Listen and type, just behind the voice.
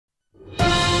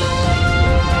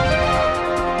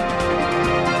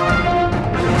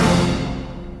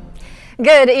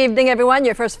Good evening, everyone.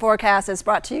 Your first forecast is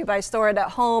brought to you by Store It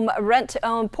at Home,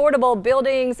 rent-to-own portable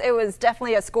buildings. It was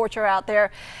definitely a scorcher out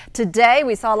there today.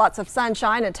 We saw lots of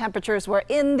sunshine and temperatures were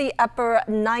in the upper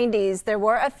 90s. There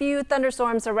were a few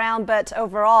thunderstorms around, but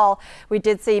overall, we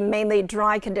did see mainly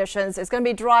dry conditions. It's going to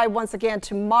be dry once again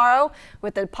tomorrow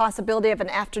with the possibility of an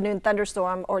afternoon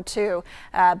thunderstorm or two.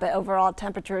 But overall,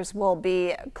 temperatures will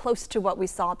be close to what we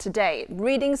saw today.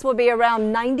 Readings will be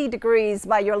around 90 degrees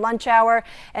by your lunch hour,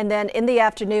 and then in the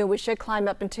afternoon, we should climb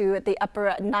up into the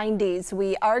upper 90s.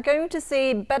 We are going to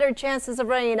see better chances of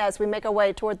rain as we make our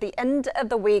way toward the end of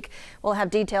the week. We'll have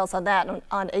details on that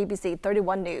on ABC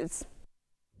 31 News.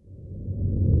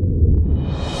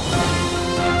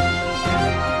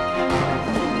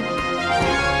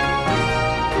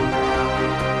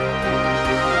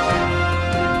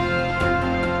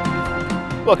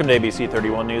 Welcome to ABC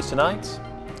 31 News Tonight.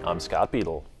 I'm Scott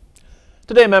Beadle.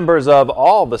 Today, members of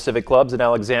all the civic clubs in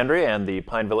Alexandria and the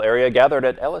Pineville area gathered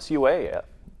at LSUA.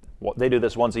 They do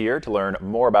this once a year to learn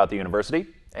more about the university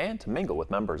and to mingle with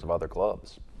members of other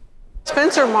clubs.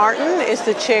 Spencer Martin is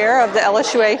the chair of the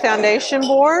LSUA Foundation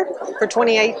Board for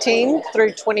 2018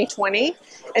 through 2020,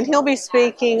 and he'll be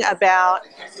speaking about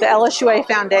the LSUA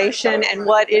Foundation and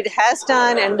what it has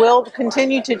done and will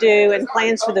continue to do and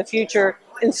plans for the future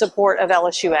in support of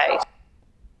LSUA.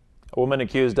 A woman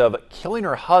accused of killing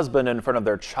her husband in front of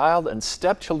their child and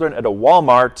stepchildren at a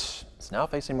Walmart is now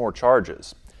facing more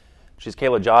charges. She's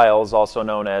Kayla Giles, also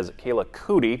known as Kayla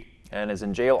Cootie, and is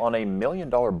in jail on a $1 million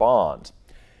bond.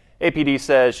 APD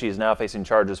says she's now facing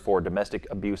charges for domestic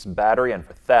abuse battery and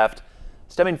for theft,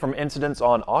 stemming from incidents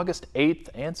on August 8th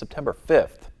and September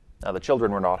 5th. Now, the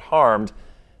children were not harmed.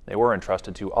 They were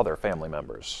entrusted to other family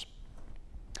members.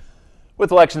 With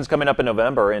elections coming up in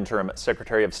November, Interim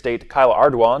Secretary of State Kyle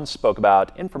Ardoin spoke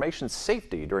about information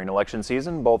safety during election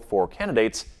season, both for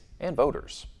candidates and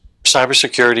voters.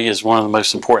 Cybersecurity is one of the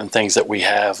most important things that we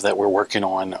have that we're working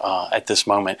on at this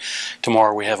moment.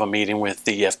 Tomorrow we have a meeting with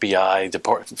the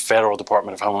FBI, Federal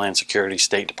Department of Homeland Security,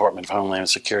 State Department of Homeland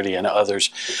Security, and other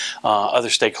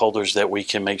stakeholders that we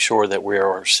can make sure that we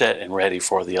are set and ready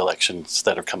for the elections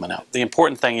that are coming up. The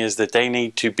important thing is that they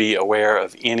need to be aware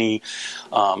of any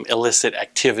illicit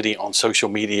activity on social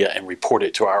media and report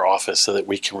it to our office so that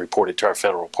we can report it to our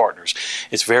federal partners.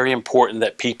 It's very important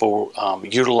that people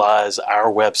utilize our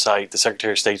website, the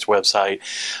Secretary of State's website,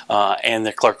 and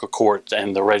the Clerk of Court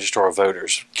and the Registrar of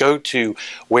Voters. Go to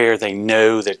where they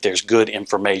know that there's good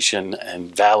information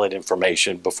and valid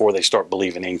information before they start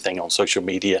believing anything on social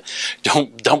media.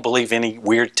 Don't believe any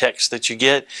weird text that you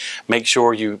get. Make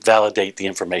sure you validate the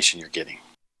information you're getting.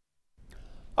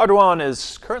 Ardoin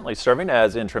is currently serving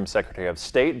as Interim Secretary of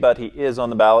State, but he is on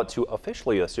the ballot to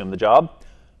officially assume the job.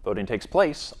 Voting takes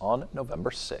place on November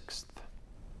 6th.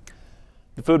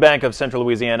 The Food Bank of Central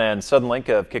Louisiana and Suddenlink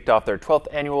have kicked off their 12th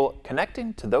annual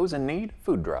Connecting to Those in Need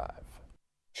food drive.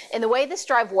 And the way this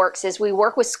drive works is we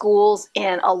work with schools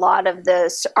in a lot of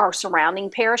our surrounding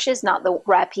parishes, not the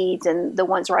Rapides and the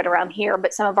ones right around here,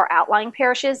 but some of our outlying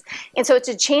parishes. And so it's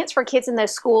a chance for kids in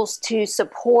those schools to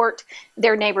support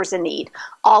their neighbors in need.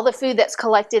 All the food that's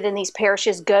collected in these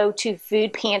parishes go to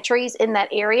food pantries in that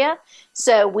area.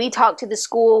 So we talk to the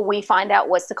school, we find out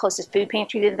what's the closest food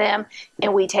pantry to them,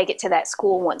 and we take it to that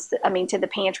school to the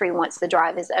pantry once the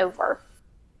drive is over.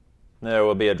 There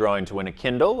will be a drawing to win a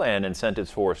Kindle and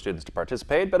incentives for students to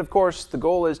participate, but of course the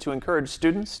goal is to encourage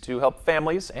students to help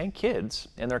families and kids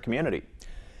in their community.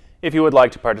 If you would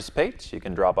like to participate, you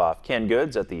can drop off canned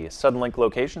goods at the Suddenlink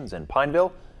locations in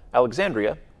Pineville,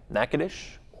 Alexandria,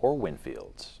 Natchitoches, or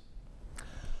Winfield.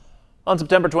 On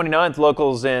September 29th,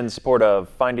 locals in support of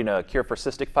finding a cure for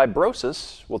cystic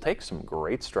fibrosis will take some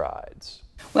great strides.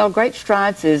 Well, Great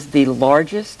Strides is the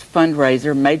largest major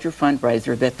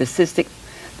fundraiser that the Cystic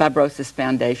Fibrosis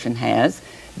Foundation has.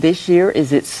 This year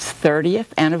is its 30th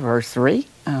anniversary.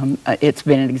 It's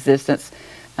been in existence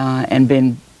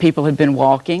and people have been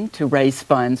walking to raise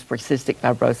funds for cystic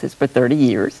fibrosis for 30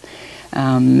 years.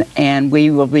 And we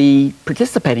will be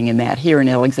participating in that here in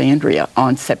Alexandria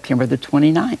on September the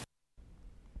 29th.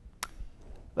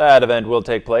 That event will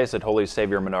take place at Holy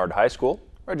Savior Menard High School.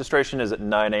 Registration is at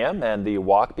 9 a.m. and the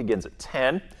walk begins at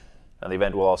 10. Now, the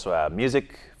event will also have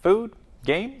music, food,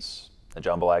 games, a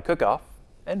jambalaya cook-off,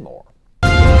 and more.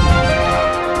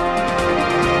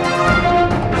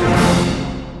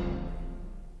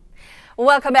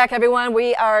 Welcome back, everyone.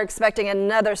 We are expecting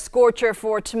another scorcher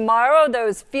for tomorrow.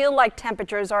 Those feel-like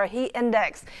temperatures, our heat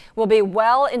index, will be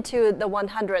well into the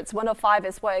 100s. 105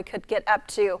 is what it could get up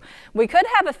to. We could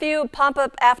have a few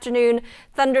pop-up afternoon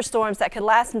thunderstorms that could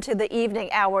last into the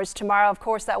evening hours tomorrow. Of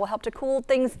course, that will help to cool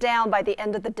things down by the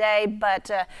end of the day.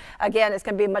 But again, it's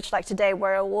going to be much like today,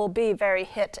 where it will be very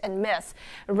hit and miss.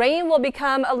 Rain will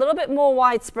become a little bit more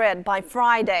widespread by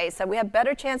Friday, so we have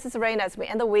better chances of rain as we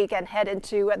end the week and head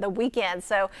into the weekend.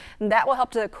 So that will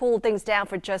help to cool things down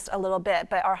for just a little bit.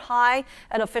 But our high,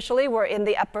 and officially we're in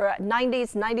the upper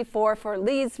 90s, 94 for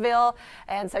Leesville.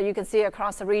 And so you can see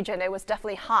across the region it was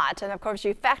definitely hot. And of course,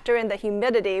 you factor in the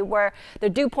humidity, where the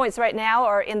dew points right now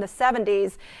are in the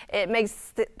 70s. It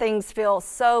makes things feel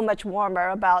so much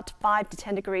warmer, about 5 to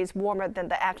 10 degrees warmer than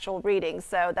the actual reading.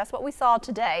 So that's what we saw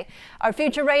today. Our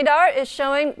future radar is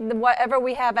showing whatever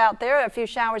we have out there. A few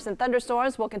showers and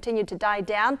thunderstorms will continue to die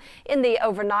down in the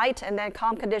overnight, and then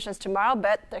calm conditions tomorrow,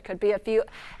 but there could be a few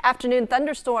afternoon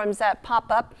thunderstorms that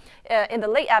pop up in the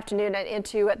late afternoon and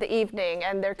into the evening.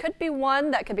 And there could be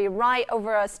one that could be right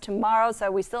over us tomorrow,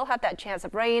 so we still have that chance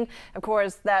of rain. Of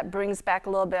course, that brings back a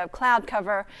little bit of cloud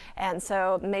cover, and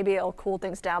so maybe it'll cool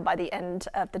things down by the end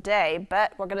of the day.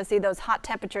 But we're going to see those hot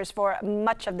temperatures for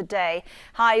much of the day.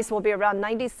 Highs will be around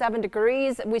 97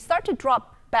 degrees. We start to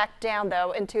drop back down,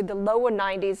 though, into the lower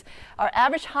 90s. Our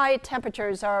average high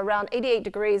temperatures are around 88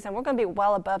 degrees, and we're going to be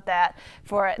well above that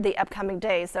for the upcoming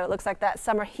days. So it looks like that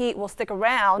summer heat will stick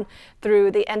around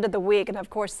through the end of the week. And of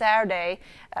course, Saturday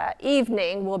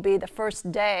evening will be the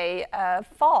first day of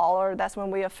fall, or that's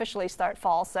when we officially start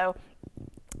fall. So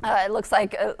it looks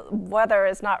like weather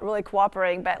is not really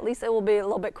cooperating, but at least it will be a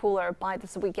little bit cooler by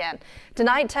this weekend.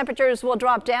 Tonight, temperatures will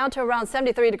drop down to around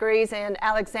 73 degrees in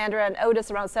Alexandria and Otis,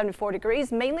 around 74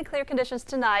 degrees. Mainly clear conditions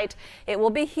tonight. It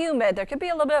will be humid. There could be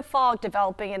a little bit of fog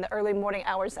developing in the early morning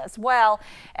hours as well.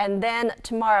 And then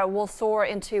tomorrow we'll soar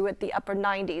into the upper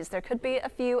 90s. There could be a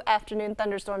few afternoon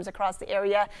thunderstorms across the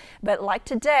area, but like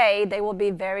today, they will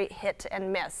be very hit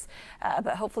and miss.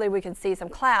 But hopefully we can see some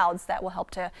clouds that will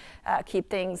help to keep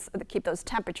those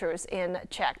temperatures in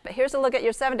check. But here's a look at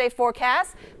your 7-day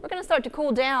forecast. We're going to start to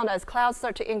cool down as clouds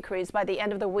start to increase by the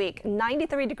end of the week.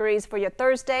 93 degrees for your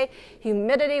Thursday.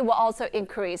 Humidity will also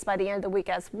increase by the end of the week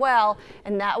as well,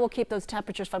 and that will keep those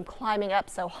temperatures from climbing up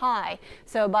so high.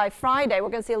 So by Friday, we're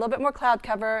going to see a little bit more cloud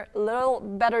cover, a little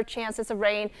better chances of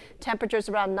rain, temperatures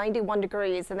around 91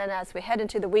 degrees. And then as we head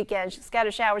into the weekend,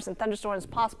 scattered showers and thunderstorms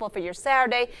possible for your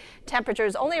Saturday.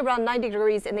 Temperatures only around 90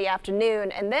 degrees in the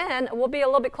afternoon, and then we'll be a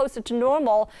little bit closer to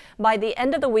normal by the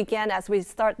end of the weekend as we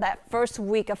start that first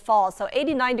week of fall. So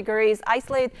 89 degrees,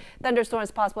 isolated thunderstorms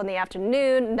possible in the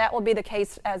afternoon. That will be the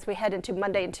case as we head into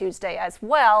Monday and Tuesday as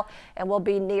well, and we'll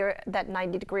be near that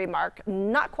 90-degree mark.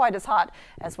 Not quite as hot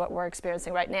as what we're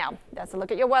experiencing right now. That's a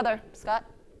look at your weather. Scott?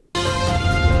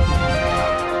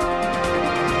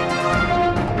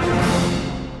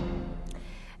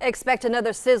 Expect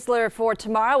another sizzler for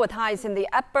tomorrow with highs in the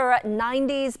upper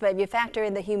 90s, but if you factor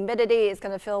in the humidity, it's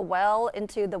going to feel well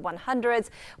into the 100s.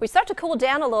 We start to cool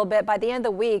down a little bit by the end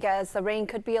of the week as the rain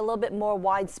could be a little bit more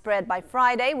widespread. By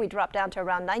Friday, we drop down to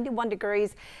around 91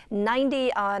 degrees,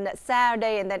 90 on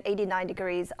Saturday, and then 89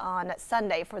 degrees on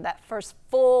Sunday for that first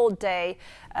full day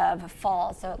of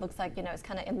fall. So it looks like, you know, it's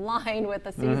kind of in line with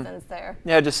the seasons there.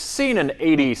 Yeah, just seeing an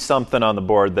 80-something on the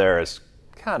board there is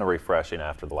kind of refreshing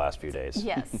after the last few days.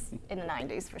 Yes, in the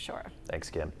 90s for sure.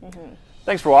 Thanks, Kim.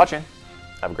 Thanks for watching.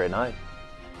 Have a great night.